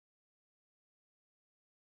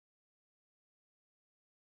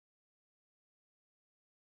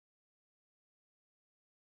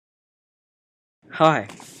Hi,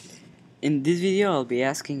 in this video I'll be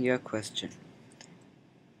asking you a question.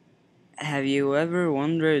 Have you ever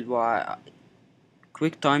wondered why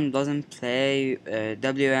QuickTime doesn't play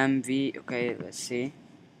WMV, okay, let's see,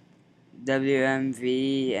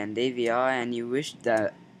 WMV and AVI, and you wish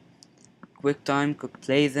that QuickTime could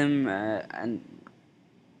play them and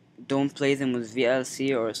don't play them with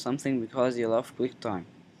VLC or something because you love QuickTime?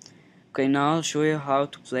 Okay, now I'll show you how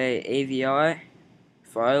to play AVI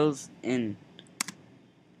files in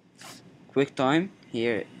QuickTime.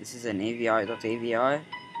 Here, this is an AVI.avi,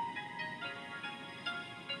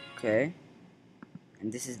 okay.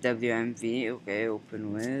 And this is WMV. Okay,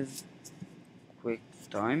 open with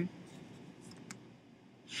QuickTime.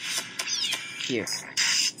 Here,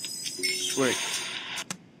 it's worked.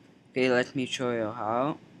 Okay, let me show you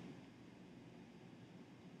how.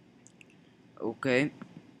 Okay,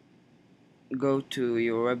 go to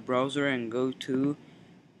your web browser and go to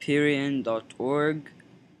Pyrian.org.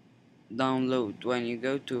 Download. When you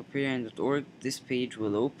go to Pyrian.org, this page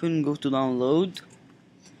will open. Go to download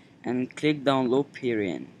and click download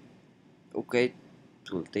Pyrian. Okay,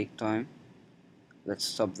 it will take time. Let's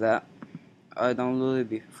stop that. I downloaded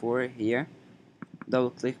before here. Double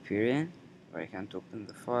click Pyrian. I can't open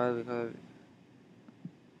the file because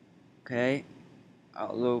okay,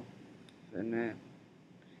 I'll open it.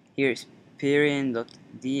 Here's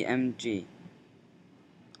Pyrian.dmg.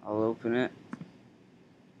 I'll open it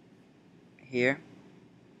here.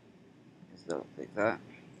 Just double click that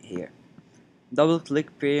here. Double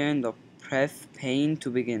click Pyrian.pref pane to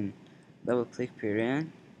begin. Double click Pyrian.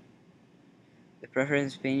 The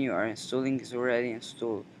preference pane you are installing is already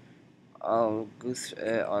installed. I'll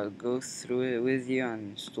go through it with you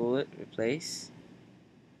and install it. Replace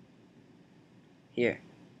here.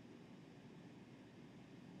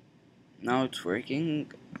 Now it's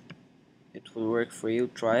working. It will work for you.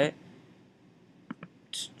 Try it.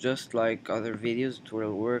 It's just like other videos. It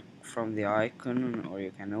will work from the icon, or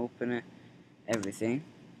you can open it. Everything.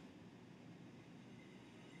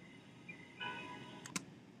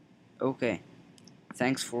 Okay.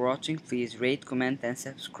 Thanks for watching. Please rate, comment, and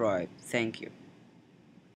subscribe. Thank you.